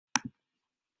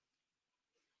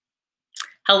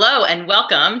Hello and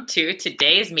welcome to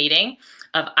today's meeting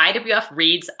of IWF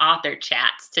Reads Author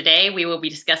Chats. Today we will be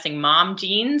discussing Mom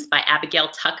Genes by Abigail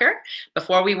Tucker.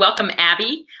 Before we welcome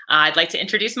Abby, I'd like to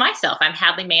introduce myself. I'm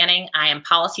Hadley Manning. I am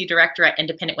Policy Director at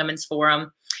Independent Women's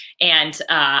Forum. And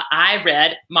I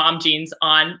read Mom Genes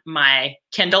on my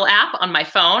Kindle app on my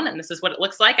phone, and this is what it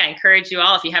looks like. I encourage you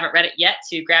all, if you haven't read it yet,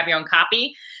 to grab your own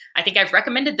copy. I think I've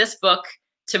recommended this book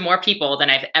to more people than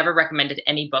I've ever recommended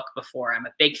any book before. I'm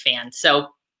a big fan. So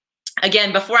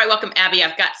again, before I welcome Abby,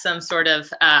 I've got some sort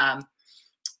of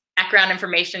background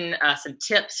information, some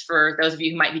tips for those of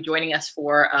you who might be joining us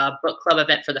for a book club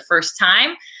event for the first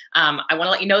time. I want to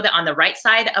let you know that on the right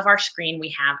side of our screen,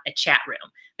 we have a chat room.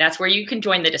 That's where you can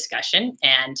join the discussion,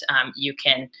 and you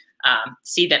can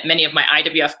see that many of my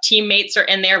IWF teammates are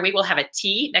in there. We will have a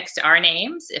T next to our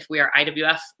names if we are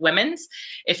IWF Women's.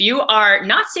 If you are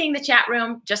not seeing the chat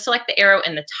room, just select the arrow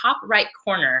in the top right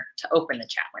corner to open the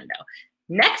chat window.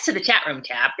 Next to the chat room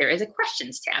tab, there is a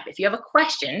questions tab. If you have a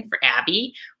question for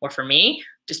Abby or for me,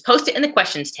 just post it in the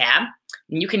questions tab,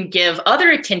 and you can give other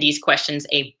attendees questions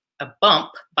a bump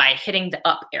by hitting the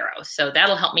up arrow. So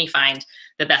that'll help me find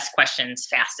the best questions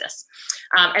fastest.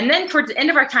 And then towards the end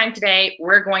of our time today,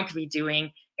 we're going to be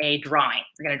doing a drawing.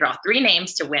 We're going to draw 3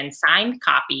 names to win signed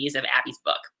copies of Abby's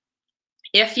book.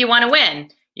 If you want to win,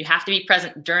 you have to be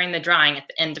present during the drawing at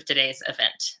the end of today's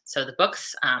event. So the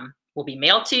books will be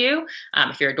mailed to you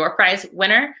if you're a door prize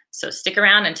winner. So stick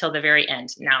around until the very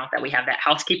end. Now that we have that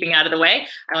housekeeping out of the way,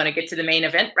 I want to get to the main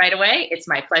event right away. It's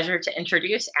my pleasure to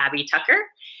introduce Abby Tucker.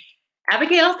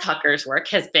 Abigail Tucker's work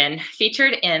has been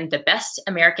featured in the Best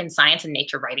American Science and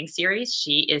Nature Writing Series.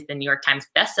 She is the New York Times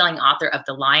bestselling author of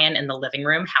The Lion in the Living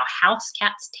Room, How House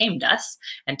Cats Tamed Us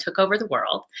and Took Over the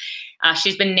World.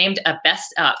 She's been named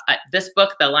this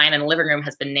book, The Lion in the Living Room,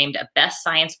 has been named a Best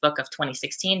Science Book of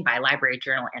 2016 by Library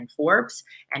Journal and Forbes,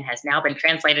 and has now been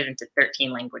translated into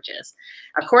 13 languages.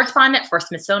 A correspondent for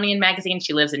Smithsonian Magazine,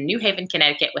 she lives in New Haven,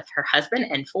 Connecticut with her husband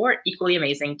and 4 equally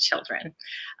amazing children.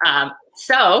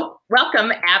 So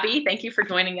welcome, Abby. Thank you for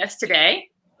joining us today.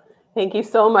 Thank you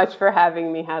so much for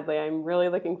having me, Hadley. I'm really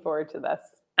looking forward to this.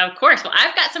 Of course. Well,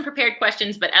 I've got some prepared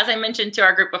questions, but as I mentioned to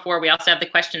our group before, we also have the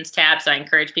questions tab. So I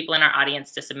encourage people in our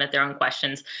audience to submit their own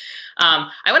questions. I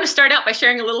want to start out by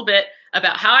sharing a little bit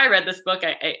about how I read this book.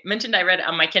 I mentioned I read it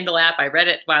on my Kindle app. I read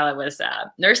it while I was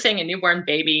nursing a newborn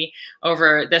baby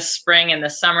over this spring and the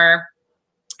summer.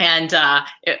 And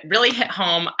it really hit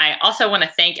home. I also want to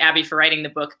thank Abby for writing the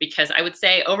book, because I would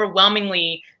say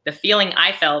overwhelmingly the feeling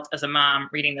I felt as a mom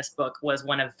reading this book was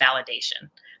one of validation.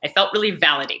 I felt really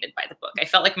validated by the book. I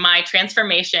felt like my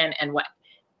transformation and what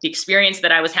the experience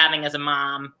that I was having as a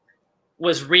mom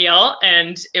was real,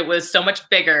 and it was so much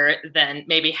bigger than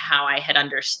maybe how I had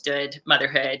understood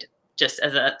motherhood just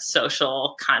as a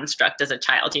social construct as a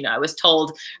child. You know, I was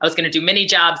told I was going to do many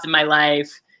jobs in my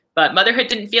life, but motherhood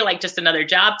didn't feel like just another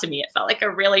job to me. It felt like a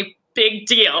really big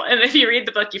deal. And if you read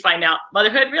the book, you find out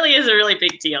motherhood really is a really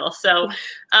big deal. So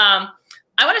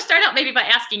I want to start out maybe by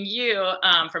asking you,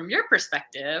 from your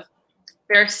perspective,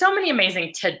 there are so many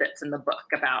amazing tidbits in the book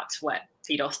about what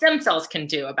fetal stem cells can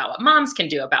do, about what moms can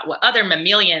do, about what other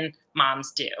mammalian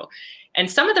moms do. And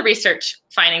some of the research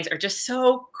findings are just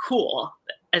so cool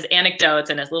as anecdotes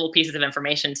and as little pieces of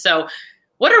information. So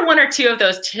what are 1 or 2 of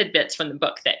those tidbits from the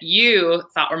book that you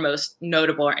thought were most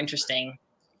notable or interesting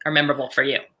or memorable for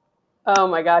you? Oh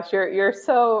my gosh, you're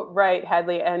so right,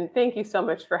 Hadley. And thank you so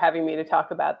much for having me to talk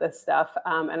about this stuff.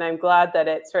 And I'm glad that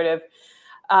it sort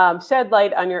of shed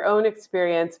light on your own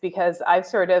experience, because I've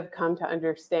sort of come to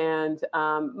understand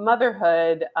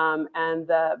motherhood and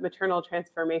the maternal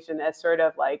transformation as sort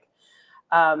of like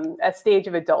a stage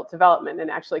of adult development, and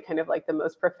actually kind of like the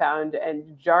most profound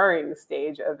and jarring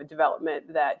stage of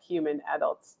development that human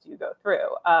adults do go through.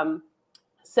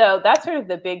 So that's sort of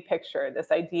the big picture,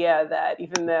 this idea that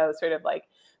even though sort of like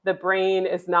the brain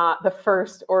is not the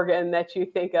first organ that you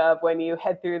think of when you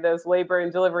head through those labor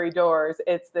and delivery doors,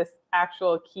 it's this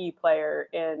actual key player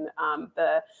in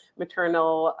the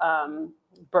maternal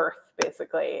birth,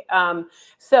 basically.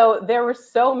 So there were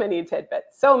so many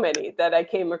tidbits, so many that I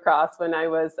came across when I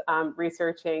was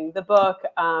researching the book.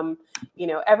 You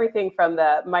know, everything from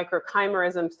the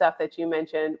microchimerism stuff that you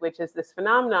mentioned, which is this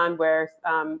phenomenon where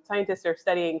scientists are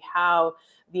studying how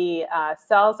the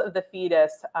cells of the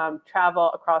fetus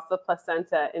travel across the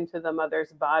placenta into the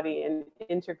mother's body and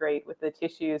integrate with the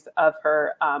tissues of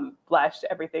her flesh,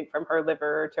 everything from her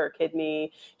liver to her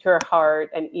kidney to her heart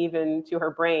and even to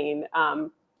her brain.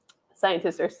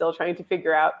 Scientists are still trying to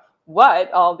figure out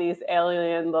what all these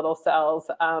alien little cells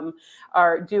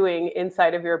are doing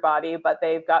inside of your body, but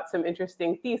they've got some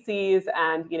interesting theses,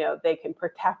 and they can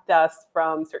protect us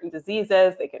from certain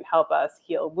diseases. They can help us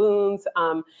heal wounds,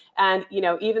 and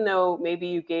even though maybe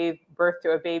you gave birth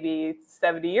to a baby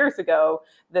 70 years ago,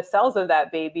 the cells of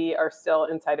that baby are still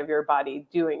inside of your body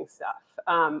doing stuff.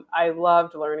 I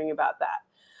loved learning about that.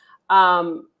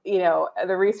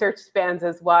 The research spans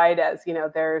as wide as,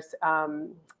 there's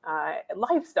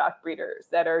livestock breeders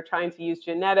that are trying to use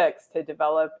genetics to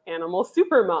develop animal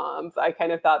supermoms. I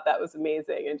kind of thought that was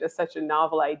amazing, and just such a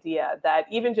novel idea, that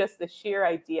even just the sheer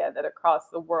idea that across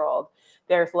the world,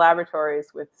 there's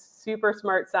laboratories with super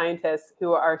smart scientists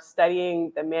who are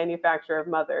studying the manufacture of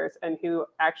mothers, and who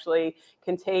actually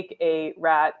can take a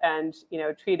rat and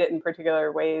treat it in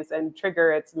particular ways and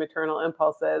trigger its maternal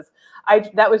impulses.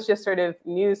 That was just sort of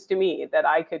news to me, that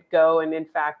I could go and in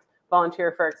fact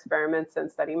volunteer for experiments and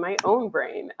study my own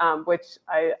brain, which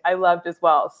I loved as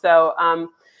well. So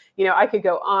I could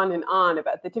go on and on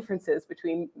about the differences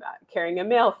between carrying a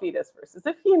male fetus versus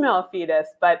a female fetus,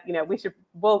 but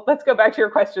let's go back to your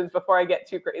questions before I get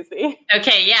too crazy.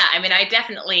 Okay, yeah. I mean, I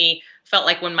definitely felt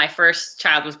like when my first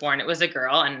child was born, it was a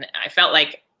girl, and I felt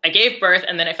like I gave birth,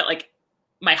 and then I felt like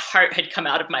my heart had come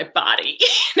out of my body,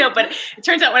 but it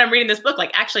turns out when I'm reading this book,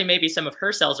 like actually maybe some of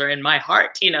her cells are in my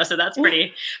heart, so that's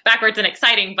pretty backwards and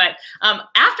exciting. But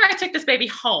after I took this baby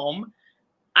home,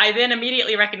 I then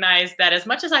immediately recognized that as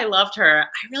much as I loved her,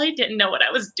 I really didn't know what I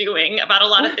was doing about a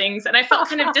lot of things. And I felt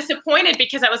kind of disappointed,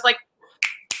 because I was like,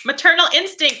 maternal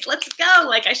instinct, let's go.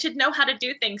 Like, I should know how to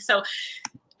do things. So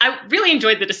I really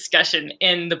enjoyed the discussion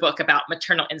in the book about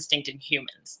maternal instinct in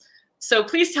humans. So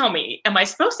please tell me, am I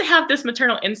supposed to have this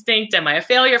maternal instinct? Am I a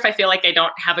failure if I feel like I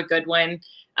don't have a good one?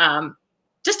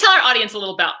 Just tell our audience a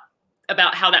little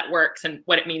about how that works and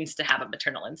what it means to have a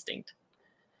maternal instinct.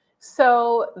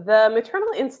 So the maternal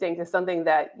instinct is something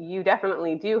that you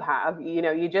definitely do have.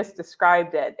 You just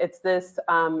described it. It's this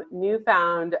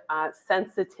newfound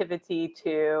sensitivity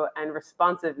to and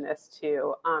responsiveness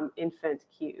to infant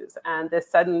cues, and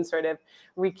this sudden sort of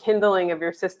rekindling of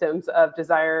your systems of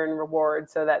desire and reward,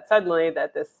 so that suddenly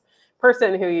that this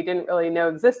person who you didn't really know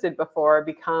existed before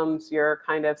becomes your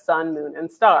kind of sun, moon,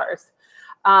 and stars.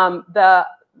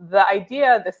 The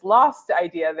idea, this lost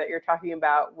idea that you're talking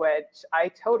about, which I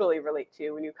totally relate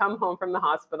to, when you come home from the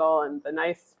hospital and the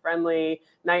nice, friendly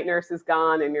night nurse is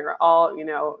gone, and you're all,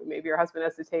 maybe your husband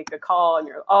has to take a call, and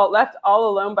you're all left all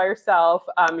alone by yourself.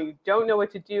 You don't know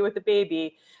what to do with the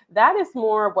baby. That is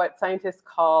more what scientists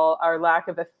call our lack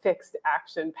of a fixed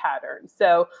action pattern.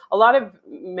 So a lot of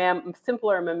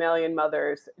simpler mammalian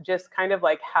mothers just kind of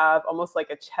like have almost like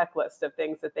a checklist of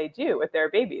things that they do with their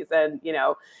babies. And,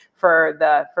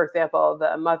 for example,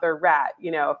 the mother rat,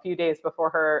 a few days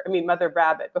before mother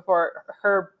rabbit, before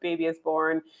her baby is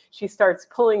born, she starts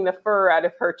pulling the fur out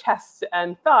of her chest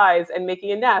and thighs and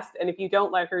making a nest. And if you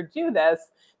don't let her do this,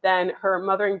 then her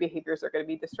mothering behaviors are going to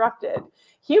be disrupted.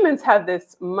 Humans have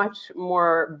this much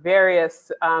more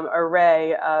various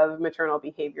array of maternal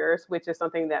behaviors, which is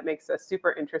something that makes us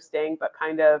super interesting, but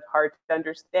kind of hard to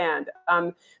understand.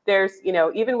 There's,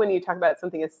 even when you talk about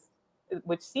something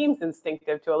which seems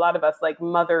instinctive to a lot of us, like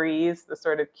motherese, the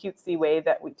sort of cutesy way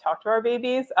that we talk to our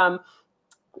babies,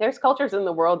 there's cultures in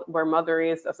the world where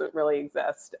motherese doesn't really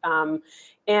exist.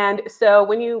 And so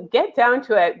when you get down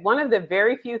to it, one of the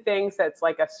very few things that's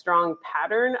like a strong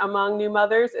pattern among new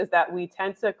mothers is that we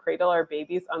tend to cradle our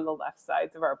babies on the left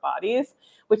sides of our bodies,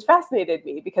 which fascinated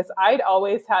me because I'd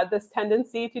always had this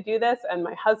tendency to do this. And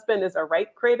my husband is a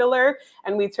right cradler.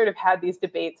 And we'd sort of had these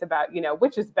debates about,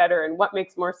 which is better and what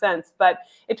makes more sense. But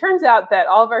it turns out that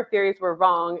all of our theories were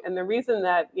wrong. And the reason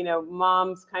that,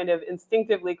 moms kind of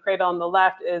instinctively cradle on the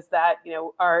left is that,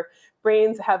 our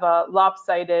brains have a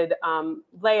lopsided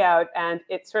layout, and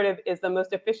it sort of is the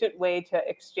most efficient way to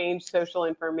exchange social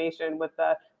information with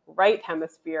the right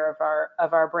hemisphere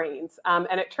of our brains.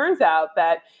 And it turns out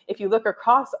that if you look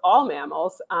across all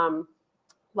mammals,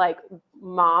 like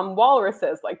mom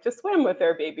walruses like to swim with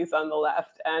their babies on the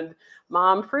left, and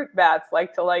mom fruit bats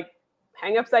like to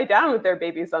hang upside down with their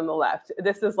babies on the left.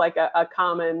 This is like a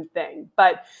common thing,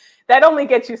 but that only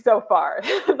gets you so far,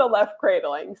 the left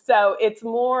cradling. So it's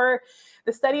more,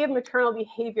 the study of maternal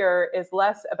behavior is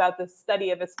less about the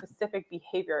study of a specific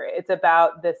behavior. It's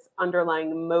about this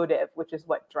underlying motive, which is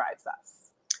what drives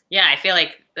us. Yeah, I feel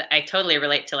like I totally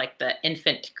relate to the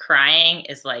infant crying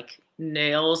is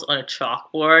nails on a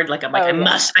chalkboard. Like I'm like, Oh,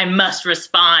 yeah. I must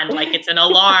respond. Like it's an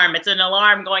alarm. It's an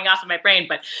alarm going off in my brain.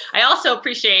 But I also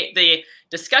appreciate the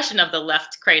discussion of the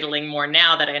left cradling more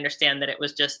now that I understand that it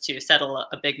was just to settle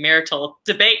a big marital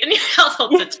debate in your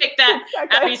household. So take that,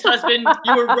 Exactly. Abby's husband,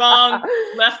 you were wrong.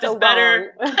 Left So is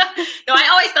better. wrong. No, I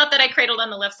always thought that I cradled on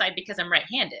the left side because I'm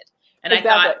right-handed. And I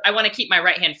thought I want to keep my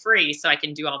right hand free so I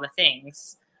can do all the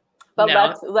things. But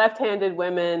No. left-handed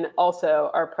women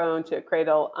also are prone to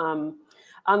cradle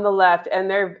on the left, and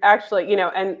they're actually, you know,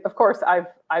 and of course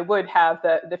I would have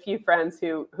the few friends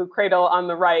who cradle on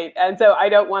the right, and so I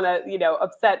don't want to, you know,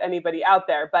 upset anybody out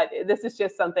there, but this is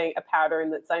just something, a pattern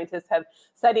that scientists have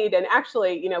studied. And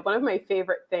actually, you know, one of my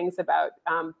favorite things about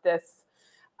this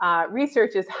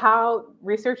research is how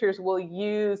researchers will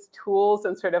use tools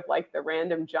and sort of like the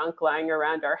random junk lying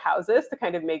around our houses to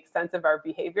kind of make sense of our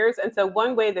behaviors. And so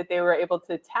one way that they were able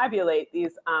to tabulate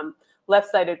these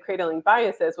left-sided cradling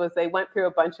biases was they went through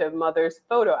a bunch of mothers'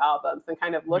 photo albums and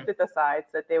kind of looked at the sides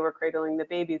that they were cradling the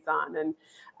babies on,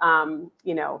 and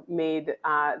you know, made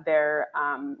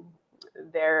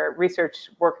their research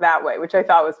work that way, which I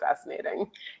thought was fascinating.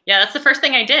 Yeah, that's the first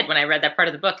thing I did when I read that part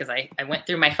of the book, is I went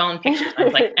through my phone pictures. I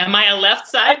was like, am I a left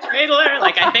side cradler?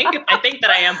 Like, I think that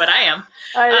I am, but I am.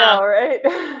 I know, right?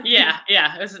 Yeah.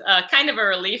 It was kind of a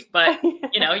relief, but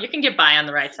you know, you can get by on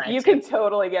the right side. You can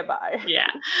totally get by. Yeah.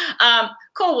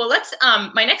 Cool. Well, let's,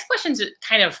 my next question's a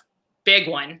kind of big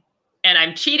one, and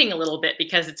I'm cheating a little bit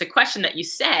because it's a question that you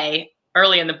say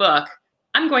early in the book.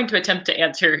 I'm going to attempt to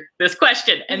answer this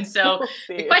question. And so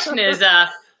the question is,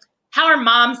 how are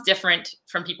moms different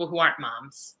from people who aren't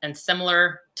moms and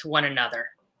similar to one another?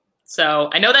 So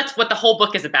I know that's what the whole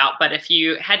book is about, but if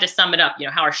you had to sum it up, you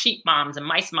know, how are sheep moms and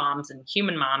mice moms and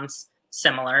human moms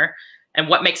similar, and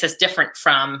what makes us different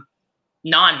from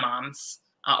non-moms,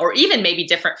 or even maybe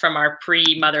different from our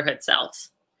pre-motherhood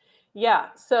selves? Yeah,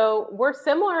 so we're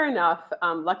similar enough,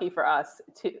 lucky for us,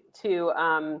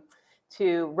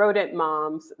 to rodent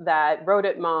moms, that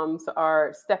rodent moms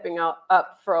are stepping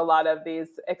up for a lot of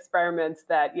these experiments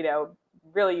that, you know,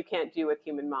 really you can't do with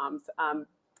human moms.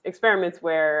 Experiments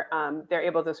where they're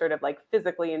able to sort of like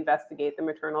physically investigate the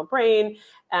maternal brain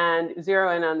and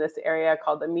zero in on this area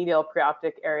called the medial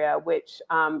preoptic area, which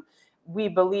we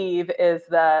believe is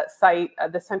the site,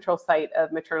 the central site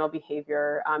of maternal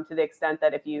behavior, to the extent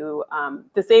that if you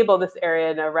disable this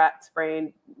area in a rat's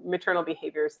brain, maternal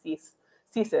behavior ceases.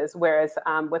 Whereas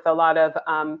with a lot of,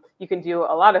 you can do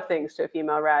a lot of things to a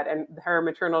female rat, and her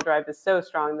maternal drive is so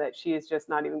strong that she is just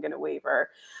not even going to waver.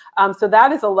 So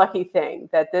that is a lucky thing,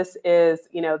 that this is,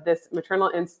 you know, this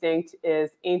maternal instinct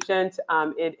is ancient.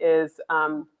 It is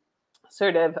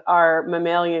sort of our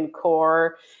mammalian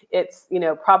core. It's, you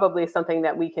know, probably something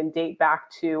that we can date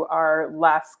back to our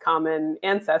last common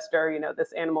ancestor, you know,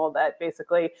 this animal that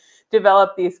basically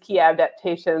developed these key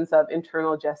adaptations of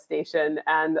internal gestation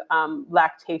and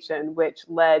lactation, which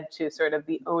led to sort of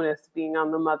the onus being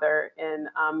on the mother in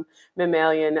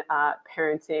mammalian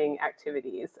parenting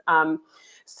activities.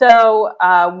 So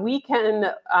we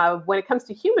can, when it comes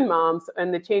to human moms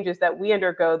and the changes that we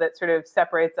undergo that sort of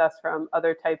separates us from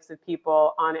other types of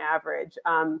people on average,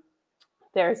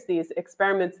 there's these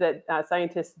experiments that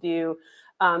scientists do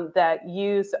that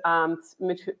use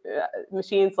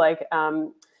machines like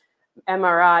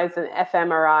MRIs and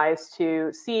fMRIs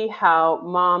to see how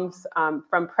moms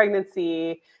from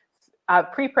pregnancy,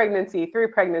 pre-pregnancy,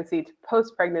 through pregnancy to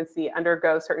post-pregnancy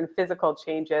undergo certain physical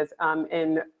changes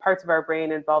in parts of our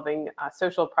brain involving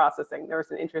social processing. There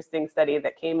was an interesting study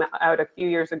that came out a few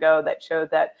years ago that showed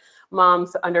that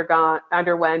moms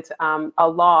underwent a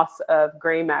loss of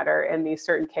gray matter in these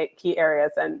certain key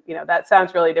areas. And, you know, that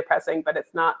sounds really depressing, but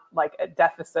it's not like a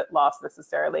deficit loss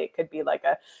necessarily. It could be like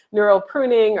a neural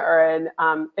pruning or an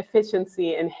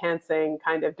efficiency enhancing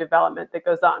kind of development that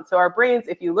goes on. So our brains,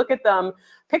 if you look at them,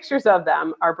 pictures of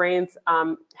them, our brains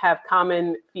have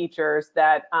common features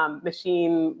that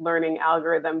machine learning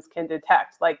algorithms can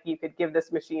detect. Like you could give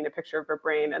this machine a picture of her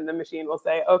brain and the machine will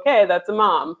say, okay, that's a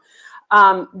mom.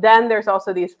 Then there's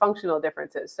also these functional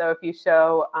differences. So if you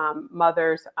show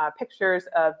mothers pictures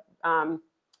of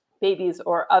babies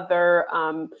or other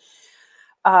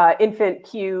infant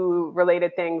cue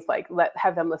related things, like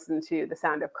have them listen to the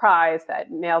sound of cries,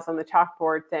 that nails on the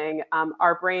chalkboard thing,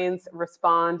 our brains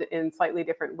respond in slightly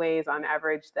different ways on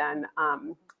average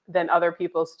than other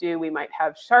people's do. We might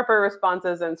have sharper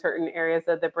responses in certain areas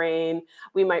of the brain.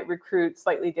 We might recruit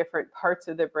slightly different parts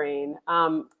of the brain.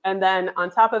 And then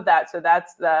on top of that, so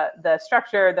that's the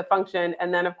structure, the function,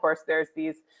 and then of course there's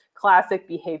these classic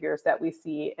behaviors that we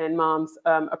see in moms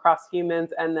across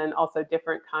humans, and then also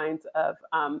different kinds of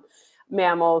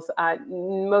mammals,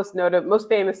 most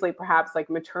famously perhaps like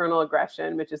maternal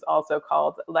aggression, which is also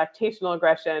called lactational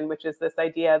aggression, which is this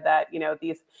idea that,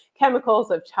 these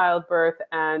chemicals of childbirth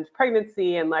and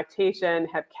pregnancy and lactation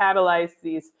have catalyzed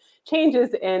these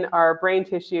changes in our brain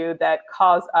tissue that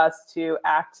cause us to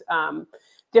act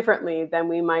differently than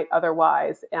we might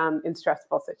otherwise in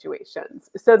stressful situations.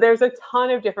 So there's a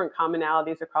ton of different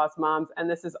commonalities across moms, and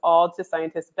this is all to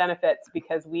scientists' benefits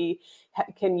because we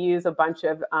can use a bunch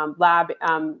of lab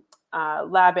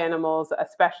animals,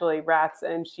 especially rats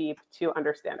and sheep, to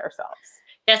understand ourselves.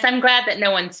 Yes, I'm glad that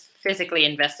no one's physically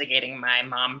investigating my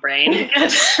mom brain.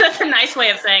 That's a nice way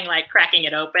of saying, like, cracking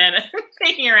it open and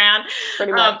peeking around.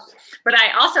 Pretty much. But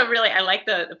I also I like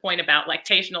the point about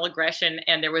lactational aggression.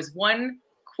 And there was one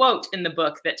quote in the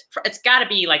book that it's got to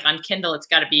be like on Kindle, it's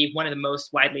got to be one of the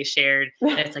most widely shared.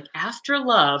 And it's like, after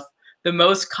love, the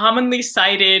most commonly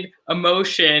cited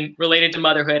emotion related to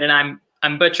motherhood, and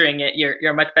I'm butchering it. You're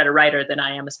a much better writer than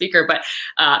I am a speaker, but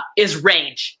is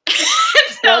rage.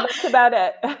 So that's about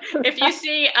it. If you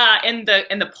see in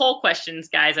the poll questions,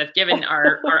 guys, I've given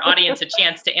our audience a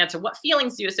chance to answer what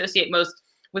feelings do you associate most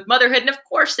with motherhood, and of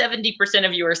course, 70%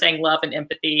 of you are saying love and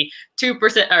empathy.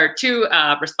 2% or 2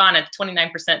 respondents,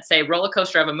 29% say roller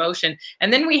coaster of emotion,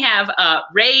 and then we have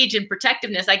rage and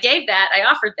protectiveness. I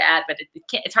offered that, but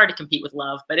it's hard to compete with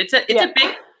love. But it's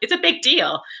a big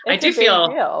deal. I do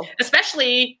feel,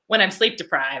 especially when I'm sleep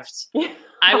deprived,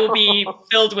 I will be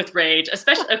filled with rage.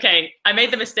 Especially, okay, I made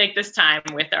the mistake this time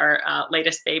with our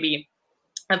latest baby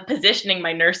of positioning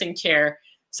my nursing chair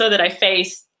so that I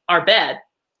face our bed.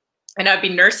 And I'd be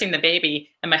nursing the baby,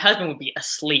 and my husband would be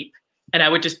asleep, and I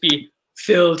would just be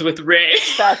filled with rage.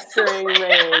 Festering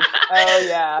rage. Oh,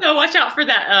 yeah. So watch out for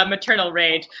that maternal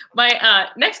rage. My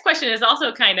next question is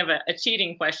also kind of a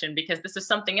cheating question, because this is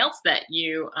something else that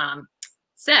you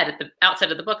said at the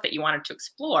outset of the book that you wanted to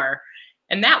explore,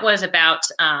 and that was about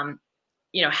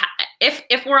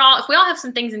if we all have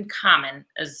some things in common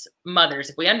as mothers,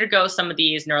 if we undergo some of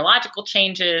these neurological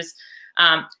changes.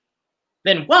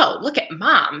 Then, whoa, look at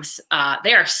moms.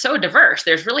 They are so diverse.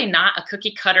 There's really not a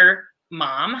cookie cutter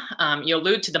mom. You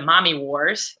allude to the mommy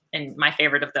wars, and my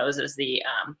favorite of those is the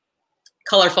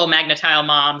colorful magnetile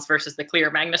moms versus the clear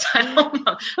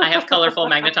magnetile. I have colorful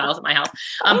magnetiles at my house.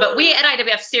 But we at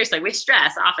IWF, seriously, we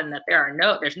stress often that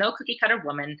there's no cookie cutter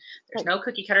woman. There's no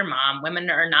cookie cutter mom.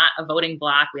 Women are not a voting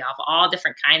block. We have all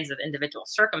different kinds of individual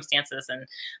circumstances and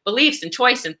beliefs and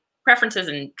choice and preferences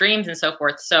and dreams and so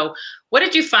forth. So what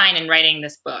did you find in writing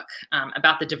this book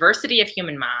about the diversity of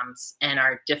human moms and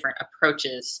our different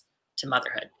approaches to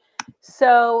motherhood?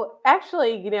 So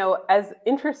actually, as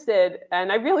interested,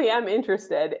 and I really am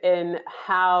interested in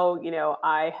how,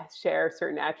 I share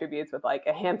certain attributes with like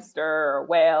a hamster or a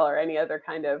whale or any other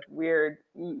kind of weird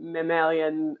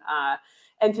mammalian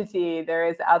entity there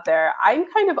is out there. I'm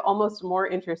kind of almost more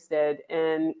interested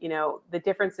in, the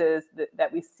differences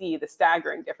that we see, the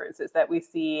staggering differences that we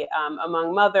see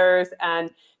among mothers,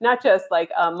 and not just like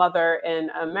a mother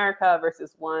in America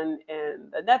versus one in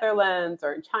the Netherlands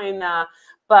or in China,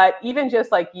 but even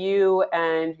just like you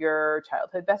and your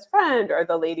childhood best friend, or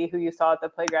the lady who you saw at the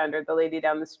playground, or the lady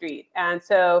down the street. And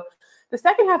so the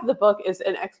second half of the book is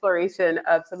an exploration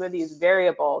of some of these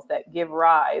variables that give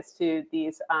rise to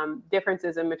these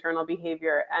differences in maternal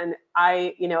behavior. And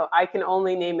I can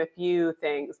only name a few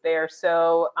things. They are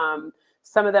so,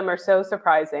 some of them are so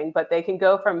surprising, but they can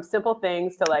go from simple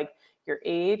things to like your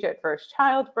age at first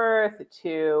childbirth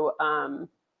to,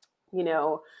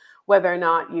 whether or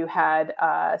not you had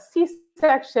a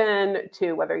C-section,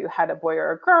 to whether you had a boy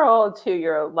or a girl, to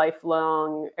your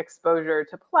lifelong exposure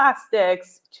to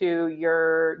plastics, to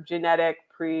your genetic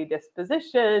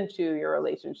predisposition, to your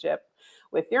relationship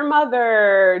with your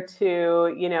mother,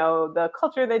 to, the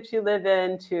culture that you live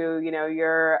in, to,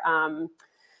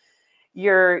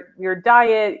 your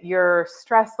diet, your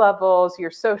stress levels,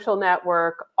 your social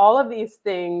network. All of these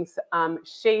things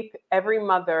shape every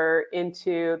mother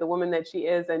into the woman that she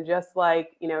is. And just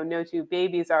like, no two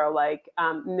babies are alike,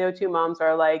 no two moms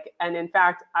are alike. And in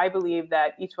fact, I believe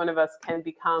that each one of us can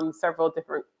become several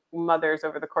different mothers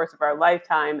over the course of our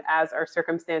lifetime as our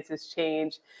circumstances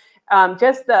change.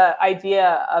 Just the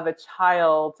idea of a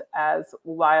child as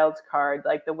wild card,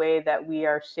 like the way that we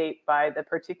are shaped by the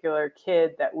particular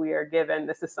kid that we are given.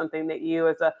 This is something that you,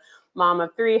 as a mom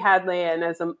of 3, Hadley, and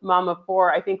as a mom of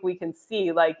 4, I think we can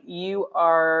see, like, you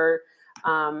are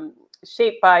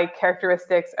shaped by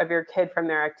characteristics of your kid, from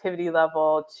their activity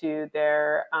level to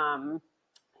their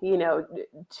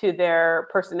to their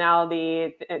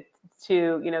personality,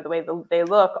 to the way they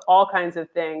look, all kinds of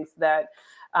things that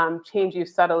change you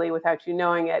subtly without you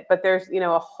knowing it. But there's,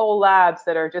 a whole labs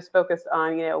that are just focused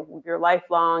on, your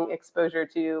lifelong exposure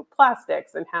to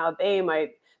plastics and how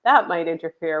that might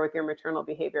interfere with your maternal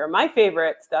behavior. My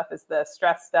favorite stuff is the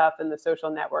stress stuff and the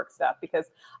social network stuff, because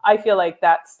I feel like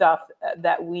that stuff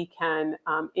that we can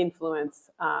influence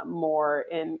more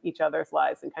in each other's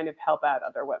lives and kind of help out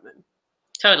other women.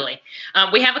 Totally.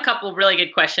 We have a couple of really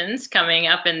good questions coming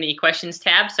up in the questions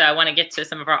tab, so I want to get to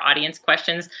some of our audience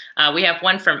questions. We have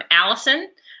one from Allison.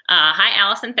 Hi,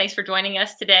 Allison. Thanks for joining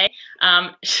us today.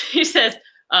 She says,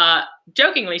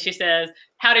 jokingly, she says,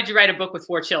 how did you write a book with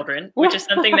 4 children? Which is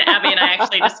something that Abby and I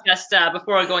actually discussed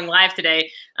before going live today.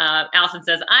 Allison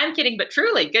says, I'm kidding, but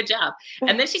truly, good job.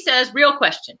 And then she says, real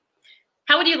question.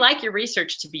 How would you like your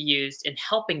research to be used in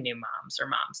helping new moms or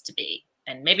moms to be?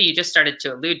 And maybe you just started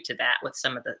to allude to that with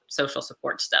some of the social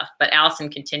support stuff. But Allison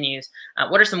continues,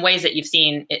 what are some ways that you've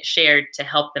seen it shared to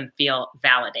help them feel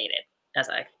validated, as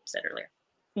I said earlier?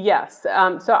 Yes.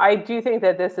 So I do think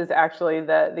that this is actually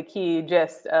the key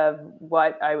gist of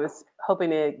what I was hoping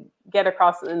to get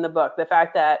across in the book. The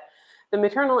fact that the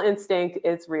maternal instinct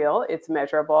is real, it's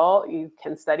measurable. You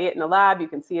can study it in a lab, you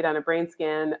can see it on a brain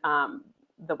scan,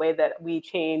 the way that we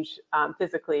change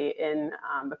physically in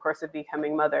the course of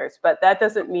becoming mothers. But that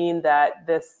doesn't mean that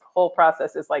this whole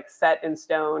process is like set in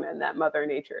stone and that Mother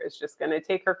Nature is just going to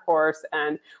take her course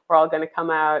and we're all going to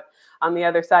come out on the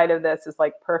other side of this as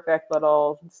like perfect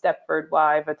little Stepford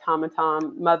wife,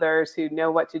 automaton mothers who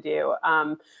know what to do.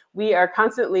 We are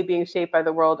constantly being shaped by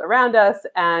the world around us.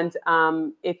 And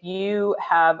if you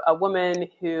have a woman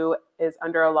who is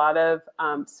under a lot of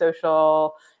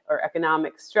social or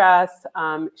economic stress,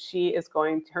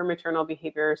 her maternal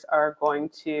behaviors are going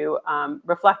to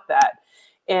reflect that.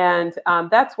 And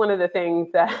that's one of the things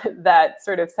that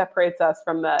sort of separates us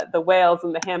from the whales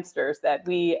and the hamsters, that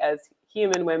we as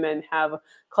human women have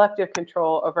collective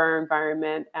control over our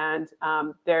environment. And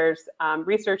there's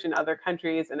research in other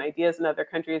countries and ideas in other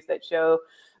countries that show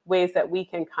ways that we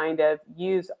can kind of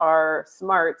use our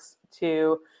smarts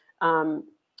to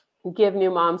give new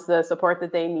moms the support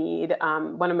that they need.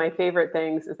 One of my favorite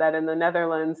things is that in the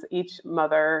Netherlands, each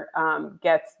mother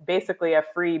gets basically a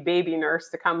free baby nurse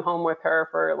to come home with her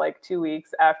for like 2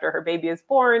 weeks after her baby is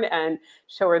born and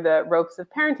show her the ropes of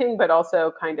parenting, but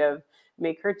also kind of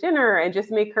make her dinner and just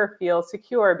make her feel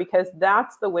secure, because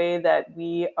that's the way that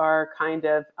we are kind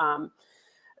of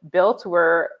built.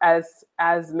 We're as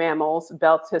mammals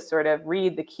built to sort of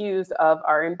read the cues of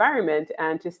our environment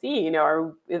and to see,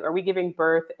 are we giving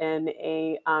birth in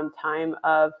a time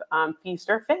of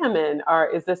feast or famine, or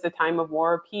is this a time of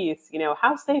war or peace?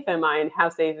 How safe am I and how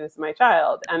safe is my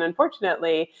child? And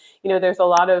unfortunately, there's a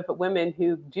lot of women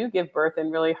who do give birth in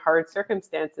really hard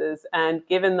circumstances, and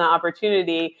given the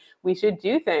opportunity, we should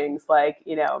do things like,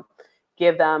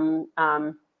 give them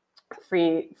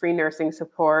free nursing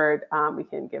support. We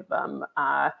can give them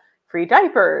free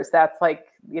diapers. That's like,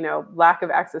 lack of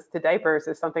access to diapers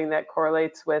is something that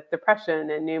correlates with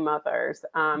depression in new mothers.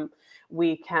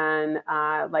 We can,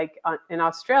 in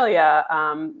Australia,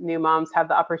 new moms have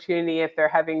the opportunity, if they're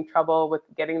having trouble with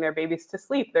getting their babies to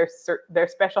sleep,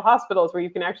 there's special hospitals where you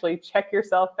can actually check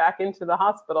yourself back into the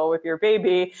hospital with your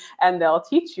baby, and they'll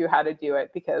teach you how to do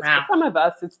it. Because for some of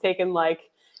us, it's taken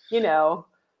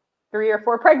 3 or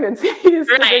 4 pregnancies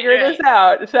to figure this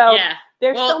out. So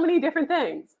there's so many different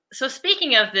things. So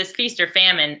speaking of this feast or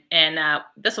famine, and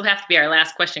this will have to be our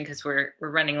last question because we're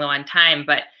running low on time,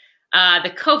 but the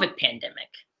COVID pandemic,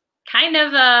 kind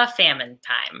of a famine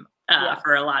time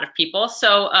for a lot of people.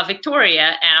 So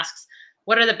Victoria asks,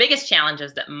 what are the biggest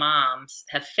challenges that moms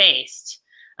have faced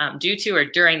due to or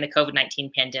during the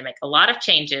COVID-19 pandemic? A lot of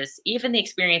changes, even the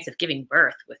experience of giving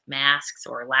birth with masks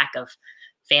or lack of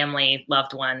family,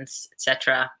 loved ones,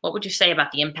 etc. What would you say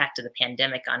about the impact of the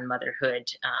pandemic on motherhood,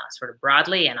 sort of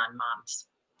broadly, and on moms?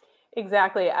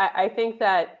 Exactly. I think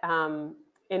that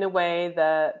in a way,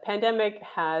 the pandemic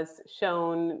has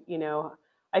shown,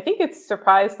 I think it's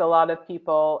surprised a lot of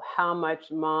people how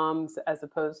much moms, as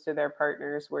opposed to their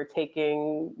partners, were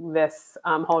taking this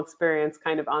whole experience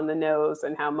kind of on the nose,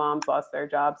 and how moms lost their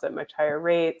jobs at much higher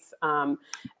rates and,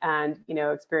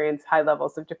 experienced high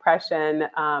levels of depression.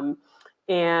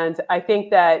 And I think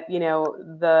that,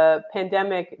 the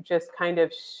pandemic just kind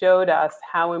of showed us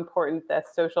how important the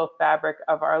social fabric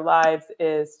of our lives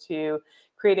is to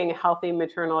creating a healthy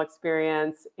maternal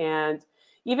experience. And,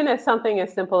 even as something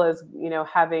as simple as,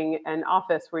 having an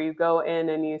office where you go in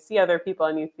and you see other people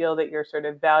and you feel that you're sort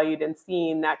of valued and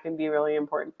seen, that can be really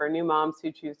important for new moms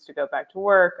who choose to go back to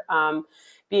work.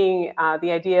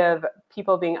 The idea of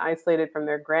people being isolated from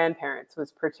their grandparents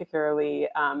was particularly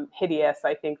hideous,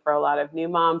 I think, for a lot of new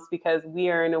moms, because we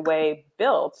are in a way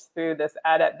built through this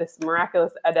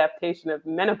miraculous adaptation of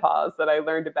menopause that I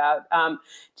learned about,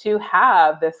 to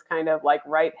have this kind of like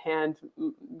right hand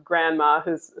grandma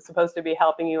who's supposed to be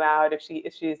helping you out if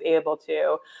she's able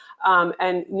to.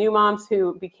 And new moms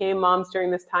who became moms during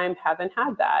this time haven't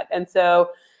had that. And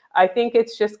so I think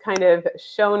it's just kind of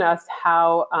shown us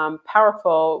how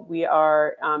powerful we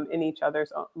are in each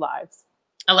other's lives.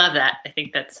 I love that. I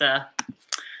think that's a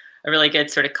really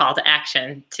good sort of call to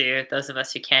action to those of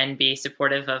us who can be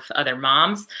supportive of other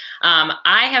moms.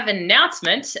 I have an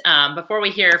announcement. Before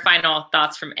we hear final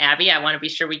thoughts from Abby, I want to be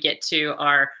sure we get to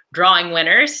our drawing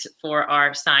winners for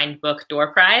our signed book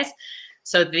door prize.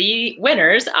 So the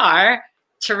winners are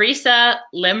Teresa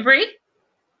Limbry,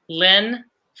 Lynn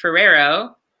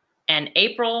Ferrero, and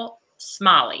April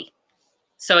Smalley.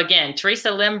 So again, Teresa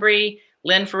Limbry,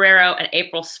 Lynn Ferrero, and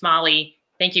April Smalley,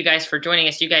 thank you guys for joining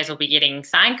us. You guys will be getting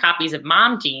signed copies of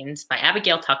Mom Genes by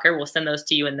Abigail Tucker. We'll send those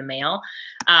to you in the mail.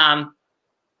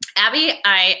 Abby,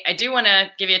 I do want to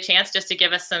give you a chance just to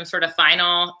give us some sort of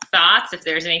final thoughts. If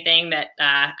there's anything that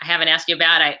I haven't asked you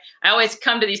about, I always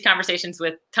come to these conversations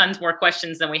with tons more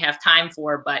questions than we have time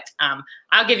for, but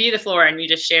I'll give you the floor and you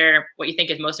just share what you think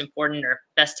is most important or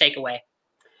best takeaway.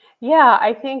 Yeah,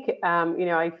 I think,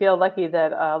 I feel lucky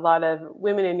that a lot of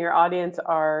women in your audience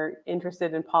are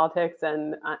interested in politics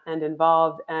and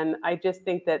involved. And I just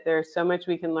think that there's so much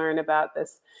we can learn about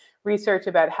this research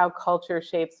about how culture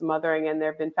shapes mothering. And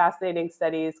there have been fascinating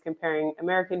studies comparing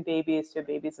American babies to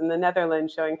babies in the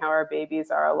Netherlands, showing how our babies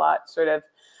are a lot sort of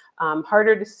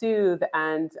harder to soothe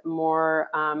and more,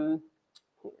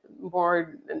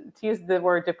 to use the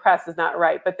word depressed is not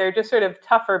right, but they're just sort of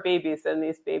tougher babies than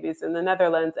these babies in the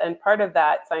Netherlands. And part of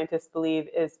that, scientists believe,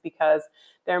 is because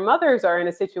their mothers are in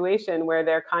a situation where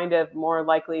they're kind of more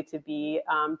likely to be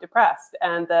depressed.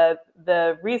 And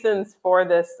the reasons for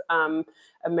this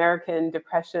American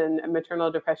depression,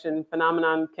 maternal depression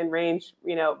phenomenon can range.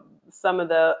 Some of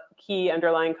the key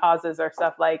underlying causes are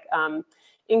stuff like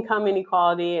income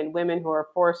inequality and women who are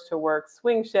forced to work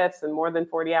swing shifts and more than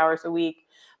 40 hours a week.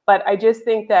 But I just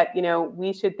think that,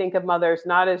 we should think of mothers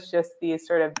not as just these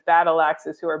sort of battle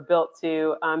axes who are built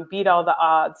to beat all the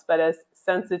odds, but as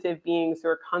sensitive beings who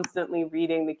are constantly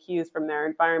reading the cues from their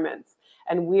environments.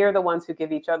 And we are the ones who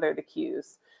give each other the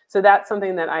cues. So that's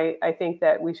something that I think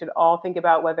that we should all think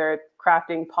about, whether it's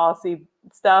crafting policy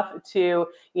stuff to,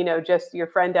 just your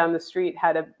friend down the street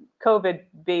had a COVID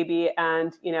baby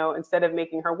and, instead of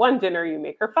making her one dinner, you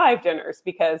make her 5 dinners,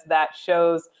 because that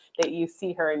shows that you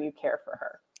see her and you care for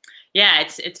her. Yeah,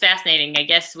 it's fascinating. I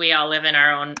guess we all live in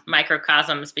our own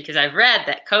microcosms, because I've read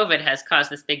that COVID has caused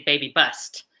this big baby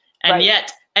bust. And right.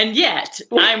 yet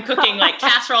I'm cooking like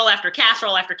casserole after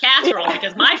casserole after casserole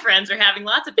because my friends are having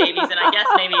lots of babies. And I guess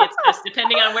maybe it's just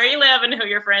depending on where you live and who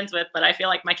you're friends with. But I feel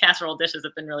like my casserole dishes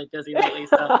have been really busy lately.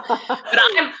 So, but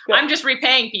I'm just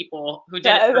repaying people who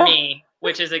did it for me,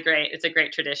 which is a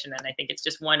great tradition. And I think it's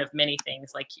just one of many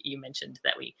things, like you mentioned,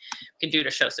 that we can do to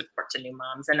show support to new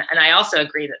moms. And I also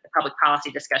agree that the public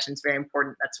policy discussion is very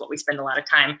important. That's what we spend a lot of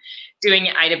time doing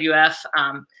at IWF.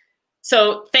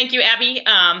 So thank you, Abby.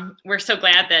 We're so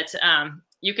glad that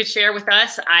you could share with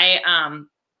us. I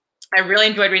really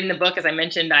enjoyed reading the book. As I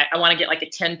mentioned, I want to get like a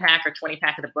 10-pack or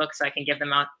 20-pack of the book so I can give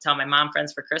them out to all my mom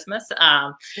friends for Christmas.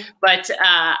 But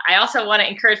I also want to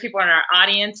encourage people in our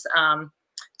audience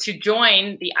to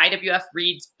join the IWF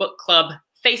Reads Book Club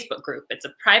Facebook group. It's a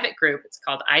private group. It's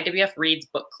called IWF Reads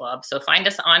Book Club. So find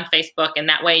us on Facebook, and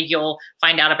that way you'll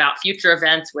find out about future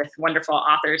events with wonderful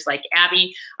authors like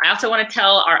Abby. I also want to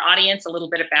tell our audience a little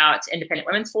bit about Independent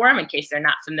Women's Forum in case they're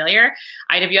not familiar.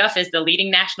 IWF is the leading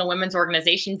national women's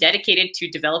organization dedicated to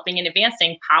developing and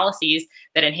advancing policies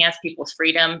that enhance people's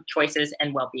freedom, choices,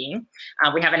 and well-being.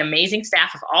 We have an amazing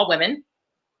staff of all women.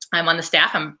 I'm on the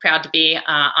staff. I'm proud to be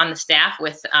on the staff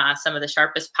with some of the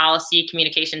sharpest policy,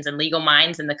 communications, and legal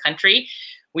minds in the country.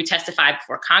 We testify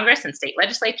before Congress and state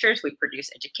legislatures. We produce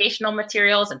educational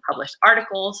materials and publish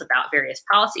articles about various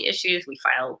policy issues. We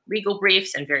file legal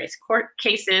briefs in various court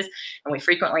cases, and we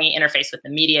frequently interface with the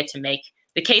media to make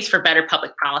the case for better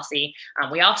public policy.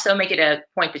 We also make it a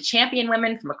point to champion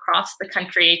women from across the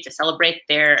country to celebrate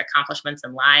their accomplishments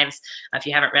and lives. If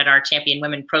you haven't read our Champion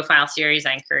Women Profile series,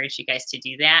 I encourage you guys to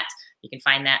do that. You can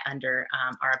find that under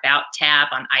our About tab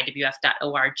on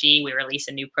IWF.org. We release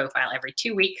a new profile every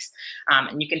 2 weeks.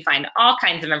 And you can find all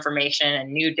kinds of information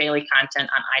and new daily content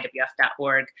on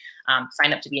IWF.org.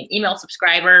 Sign up to be an email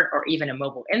subscriber or even a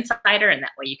mobile insider, and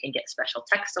that way you can get special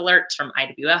text alerts from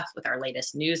IWF with our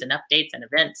latest news and updates and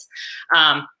events.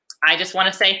 I just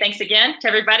want to say thanks again to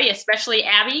everybody, especially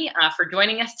Abby, for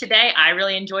joining us today. I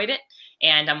really enjoyed it,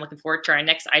 and I'm looking forward to our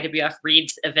next IWF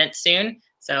Reads event soon.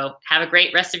 So have a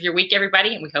great rest of your week,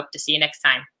 everybody, and we hope to see you next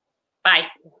time. Bye.